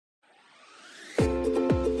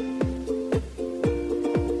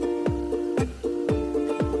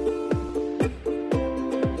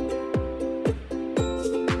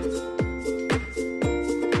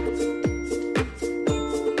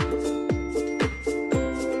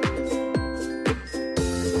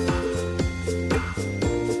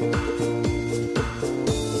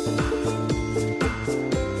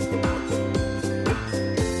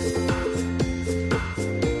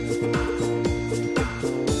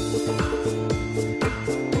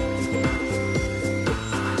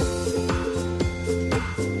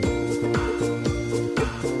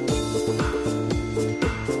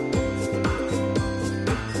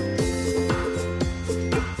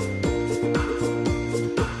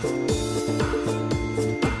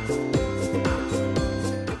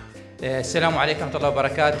Assalamu alaikum wa rahmatullahi wa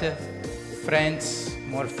barakatuh. Friends,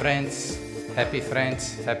 more friends, happier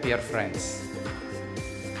friends.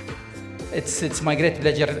 It's my great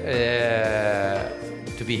pleasure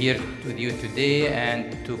to be here with you today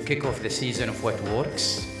and to kick off the season of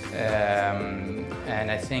WhatWorks.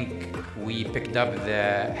 And I think we picked up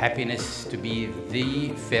the happiness to be the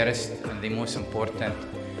first and the most important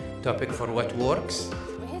topic for WhatWorks.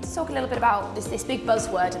 To talk a little bit about this big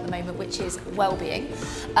buzzword at the moment, which is well-being,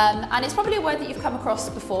 and it's probably a word that you've come across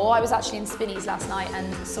before. I was actually in Spinneys last night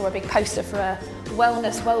and saw a big poster for a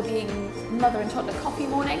wellness, well-being mother and toddler coffee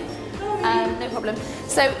morning. No problem.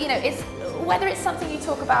 So it's whether it's something you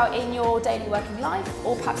talk about in your daily working life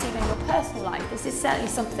or perhaps even in your personal life, this is certainly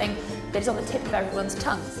something that is on the tip of everyone's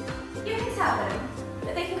tongues. You can tell them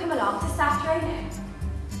that they can come along to staff training.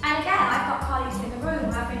 And again, I've got colleagues in the room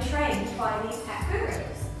who have been trained by these tech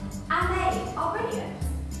gurus. And they are brilliant,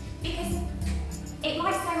 because it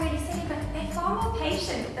might sound really silly, but they're far more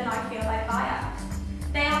patient than I feel like I am.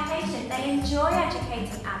 They are patient, they enjoy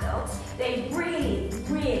educating adults, they really,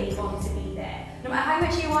 really want to be there. No matter how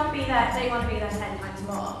much you want to be there, they want to be there 10 times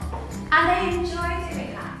more. And they enjoy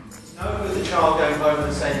doing that. Knowing with the child going home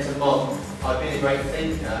and saying to Mum, I've been a great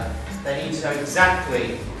thinker, they need to know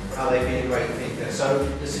exactly how they've been a great thinker. So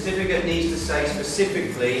the certificate needs to say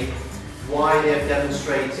specifically why they've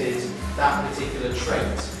demonstrated that particular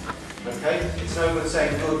trait. Okay? It's no good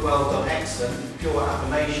saying good, well done, excellent, pure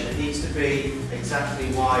affirmation. It needs to be exactly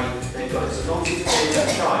why they've got it. So not just for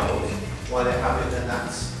that child, why they have it, and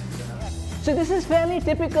that's. So this is fairly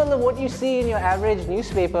typical of what you see in your average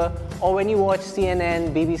newspaper or when you watch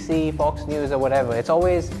CNN, BBC, Fox News or whatever. It's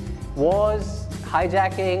always wars,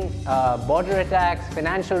 hijacking, border attacks,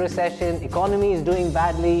 financial recession, economy is doing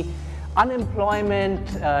badly, unemployment,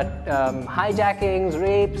 hijackings,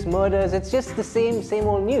 rapes, murders. It's just the same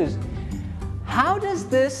old news. How does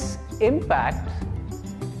this impact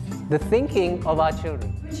the thinking of our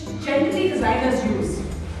children? Which generally designers use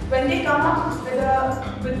when they come up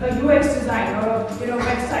with a UX design or a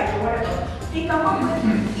website or whatever. They come up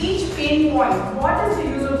with each pain point. What is the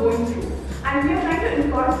user going through? And we are trying to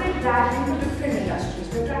incorporate that into different industries.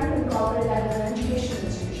 We're trying to incorporate that in an education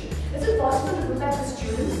institution. Is it possible to do that with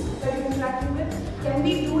students that you're interacting with? Can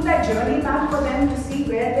we do that journey map for them to see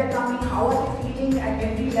where they're coming, how are they feeling at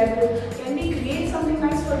every level? Can we create something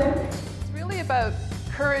nice for them? It's really about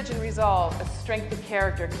courage and resolve, a strength of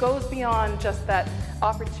character. It goes beyond just that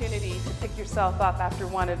opportunity to pick yourself up after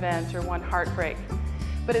one event or one heartbreak.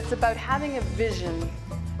 But it's about having a vision,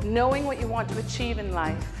 knowing what you want to achieve in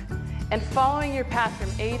life, and following your path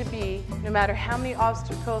from A to B, no matter how many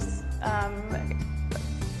obstacles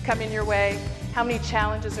come in your way, how many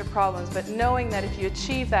challenges or problems, but knowing that if you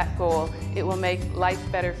achieve that goal, it will make life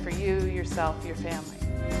better for you, yourself, your family.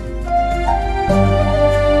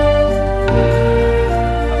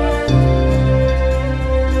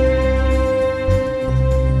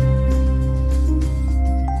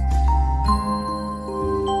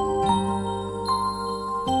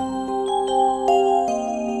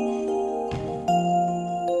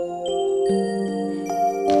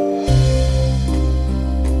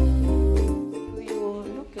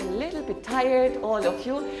 Tired, all of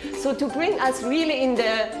you. So to bring us really in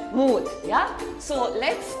the mood, yeah? So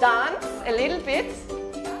let's dance a little bit.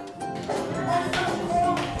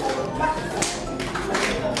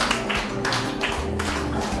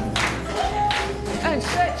 And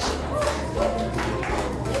stretch.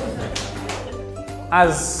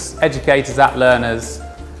 As educators, as learners,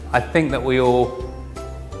 I think that we all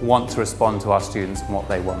want to respond to our students and what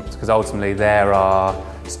they want, because ultimately they're our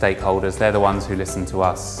stakeholders, they're the ones who listen to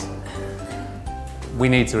us. We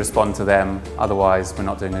need to respond to them, otherwise we're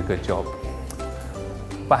not doing a good job.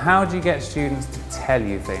 But how do you get students to tell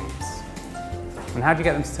you things? And how do you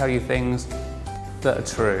get them to tell you things that are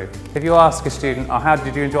true? If you ask a student, oh, how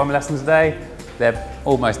did you enjoy my lesson today? They're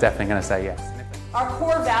almost definitely going to say yes. Our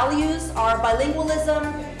core values are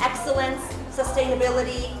bilingualism, excellence,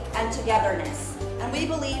 sustainability, and togetherness. And we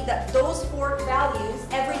believe that those 4 values,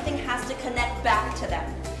 everything has to connect back to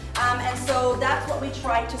them. And so that's what we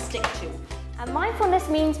try to stick to. And mindfulness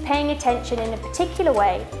means paying attention in a particular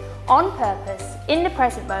way, on purpose, in the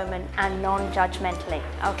present moment, and non-judgmentally,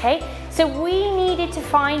 okay? So we needed to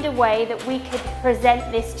find a way that we could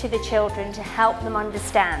present this to the children to help them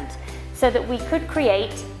understand, so that we could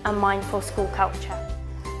create a mindful school culture.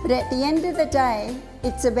 But at the end of the day,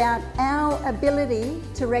 it's about our ability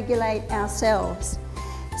to regulate ourselves.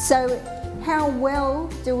 So how well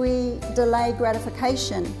do we delay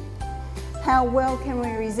gratification? How well can we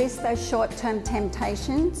resist those short-term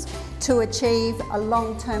temptations to achieve a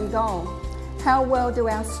long-term goal? How well do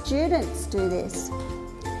our students do this?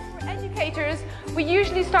 For educators, we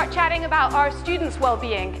usually start chatting about our students'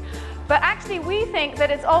 well-being. But actually, we think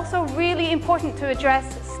that it's also really important to address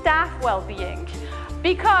staff well-being,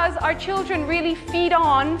 because our children really feed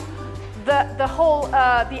on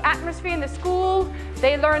the atmosphere in the school.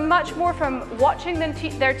 They learn much more from watching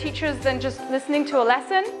their teachers than just listening to a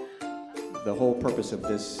lesson. The whole purpose of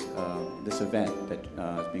this event that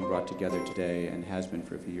is being brought together today and has been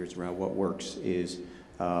for a few years around WhatWorks is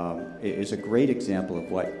a great example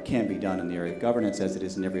of what can be done in the area of governance, as it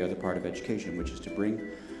is in every other part of education, which is to bring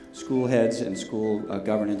school heads and school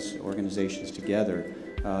governance organizations together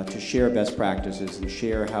to share best practices and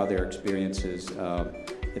share how their experiences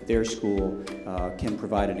at their school can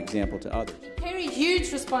provide an example to others. We carry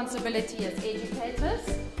huge responsibility as educators.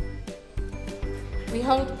 We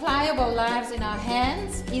hold pliable lives in our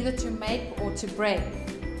hands, either to make or to break.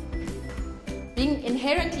 Being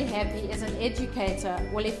inherently happy as an educator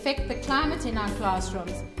will affect the climate in our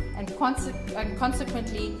classrooms and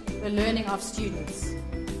consequently the learning of students.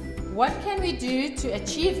 What can we do to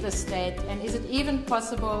achieve this state, and is it even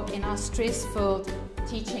possible in our stress-filled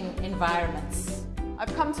teaching environments?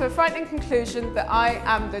 I've come to a frightening conclusion that I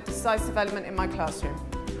am the decisive element in my classroom.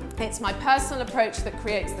 It's my personal approach that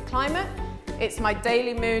creates the climate. It's my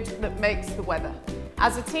daily mood that makes the weather.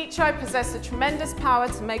 As a teacher, I possess a tremendous power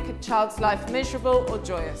to make a child's life miserable or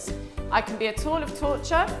joyous. I can be a tool of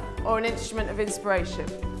torture or an instrument of inspiration.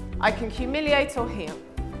 I can humiliate or heal.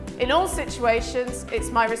 In all situations,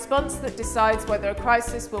 it's my response that decides whether a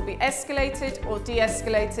crisis will be escalated or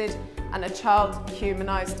de-escalated and a child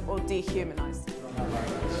humanized or dehumanized.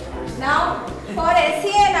 Now, for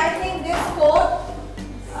SEN, I think this quote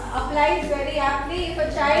applies very aptly. If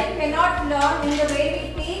a child cannot learn in the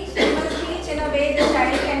way we teach, we must teach in a way the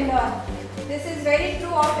child can learn. This is very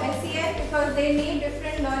true of SEN because they need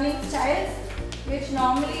different learning styles which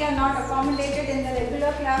normally are not accommodated in the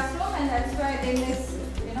regular classroom, and that's why they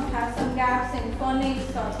have some gaps in phonics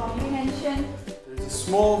or comprehension. There's a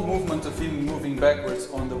small movement of him moving backwards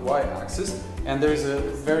on the y-axis, and there's a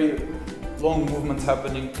very long movement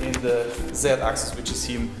happening in the z-axis, which is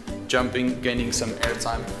him jumping, gaining some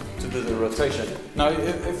airtime to do the rotation. Now,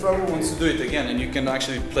 if Robert wants to do it again, and you can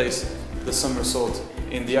actually place the somersault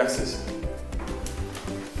in the axis.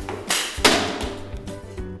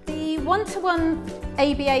 The one-to-one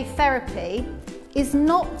ABA therapy is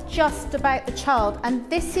not just about the child, and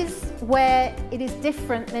this is where it is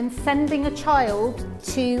different than sending a child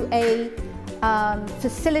to a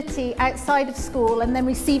facility outside of school and then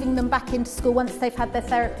receiving them back into school once they've had their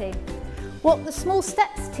therapy. What the Small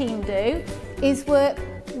Steps team do is work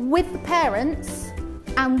with the parents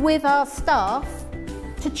and with our staff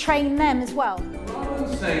to train them as well. Rather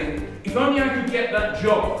than saying, if only I could get that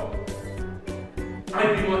job,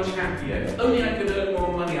 I'd be much happier. If only I could earn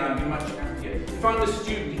more money, I'd be much happier. If I'm a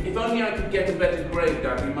student, if only I could get a better grade,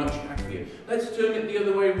 I'd be much happier. Let's turn it the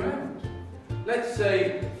other way around. Let's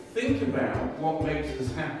say, think about what makes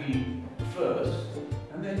us happy first,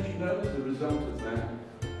 and then as a result of that,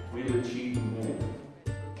 we'll achieve more.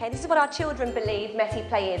 Okay, this is what our children believe messy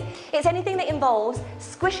play is. It's anything that involves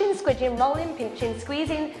squishing, squidging, rolling, pinching,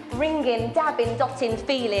 squeezing, ringing, dabbing, dotting,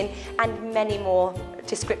 feeling, and many more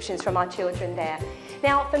descriptions from our children there.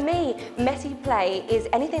 Now, for me, messy play is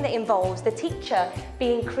anything that involves the teacher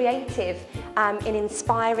being creative in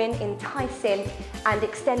inspiring, enticing, and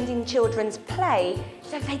extending children's play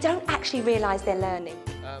so they don't actually realise they're learning.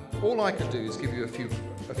 All I can do is give you a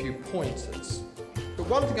few pointers. But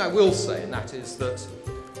one thing I will say, and that is that,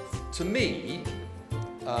 to me,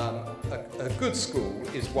 a good school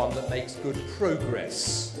is one that makes good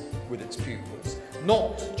progress with its pupils,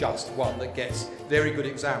 not just one that gets very good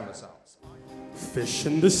exam results. Fish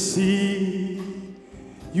in the sea,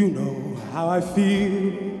 you know how I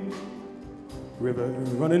feel. River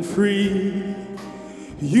running free,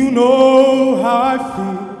 you know how I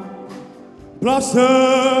feel.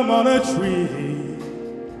 Blossom on a tree,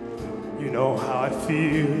 you know how I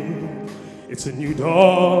feel. It's a new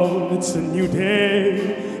dawn, it's a new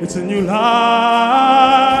day, it's a new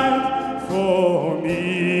life for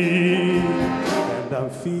me, and I'm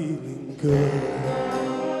feeling good.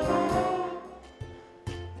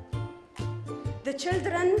 The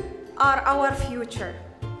children are our future.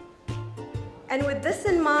 And with this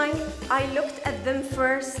in mind, I looked at them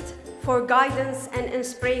first for guidance and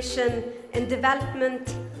inspiration in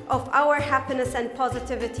development of our happiness and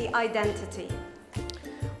positivity identity.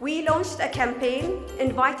 We launched a campaign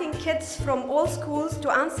inviting kids from all schools to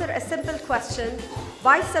answer a simple question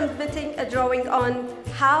by submitting a drawing on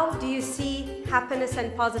how do you see happiness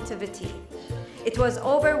and positivity. It was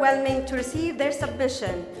overwhelming to receive their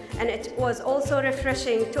submission, and it was also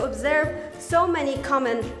refreshing to observe so many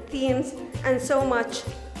common themes and so much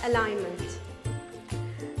alignment.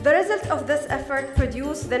 The result of this effort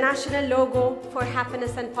produced the national logo for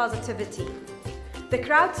happiness and positivity. The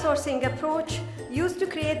crowdsourcing approach used to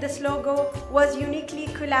create this logo was uniquely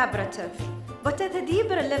collaborative, but at a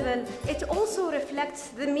deeper level, it also reflects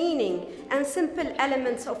the meaning and simple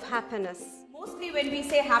elements of happiness. Mostly when we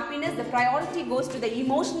say happiness, the priority goes to the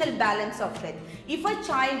emotional balance of it. If a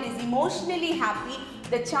child is emotionally happy,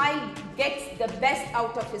 the child gets the best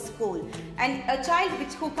out of his school. And a child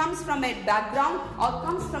who comes from a background or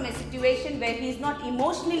comes from a situation where he is not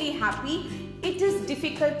emotionally happy, it is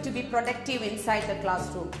difficult to be productive inside the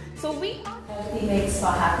classroom. So we are healthy makes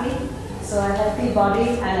for happy. So a healthy body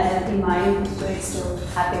and a healthy mind leads to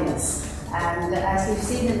happiness. And as we've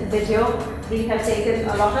seen in the video, we have taken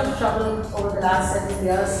a lot of trouble over the last 7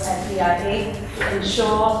 years at PRA to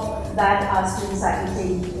ensure that our students are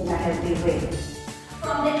eating in a healthy way.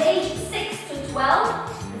 From the age 6 to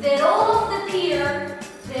 12, the role of the peer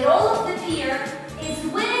is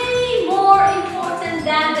way more important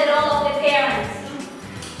than the role of the parents.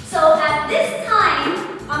 So at this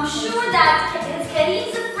time, I'm sure that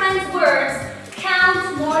Kareem's friend's words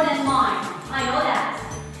count more than mine. I know that.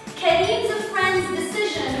 Kareem's friend's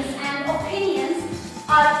decisions and opinions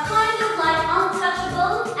are kind of like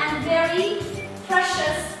untouchable and very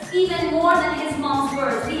precious, even more than his mom's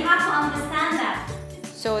words. We have to understand that.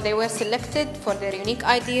 So they were selected for their unique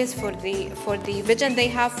ideas, for the vision they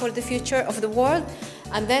have for the future of the world,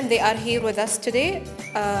 and then they are here with us today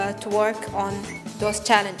to work on those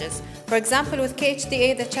challenges. For example, with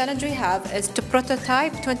KHDA, the challenge we have is to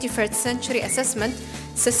prototype 21st century assessment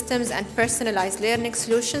systems and personalized learning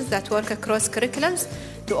solutions that work across curriculums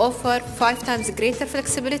to offer 5 times greater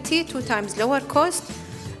flexibility, 2 times lower cost,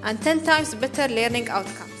 and 10 times better learning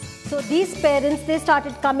outcomes. So these parents, they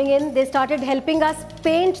started coming in, they started helping us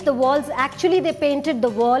paint the walls. Actually, they painted the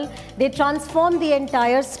wall, they transformed the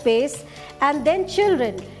entire space, and then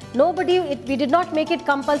children. We did not make it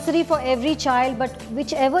compulsory for every child, but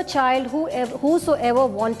whichever child, whosoever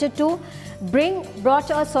wanted to, brought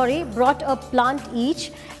a plant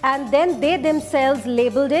each, and then they themselves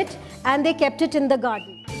labeled it and they kept it in the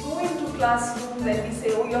garden. We go into classrooms and we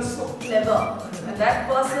say, oh, you're so clever, and that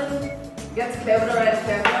person gets cleverer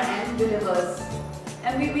and delivers.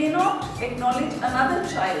 And we may not acknowledge another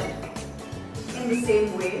child in the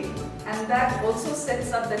same way, and that also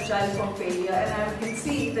sets up the child for failure, and I can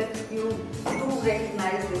see that you do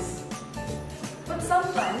recognize this. But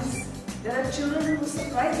sometimes there are children who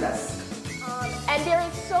surprise us. And there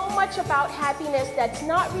is so much about happiness that's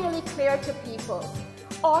not really clear to people.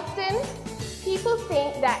 Often, people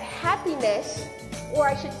think that happiness, or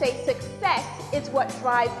I should say success, is what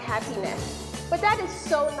drives happiness. But that is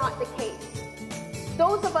so not the case.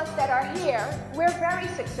 Those of us that are here, we're very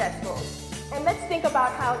successful. And let's think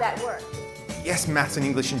about how that works. Yes, maths and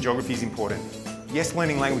English and geography is important. Yes,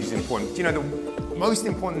 learning language is important. Do you know, the most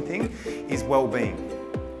important thing is well-being.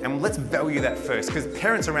 And let's value that first, because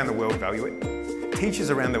parents around the world value it. Teachers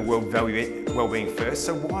around the world value well-being first.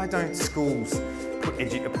 So why don't schools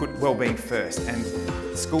put well-being first?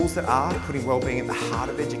 And schools that are putting well-being at the heart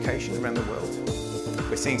of education around the world,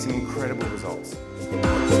 we're seeing some incredible results.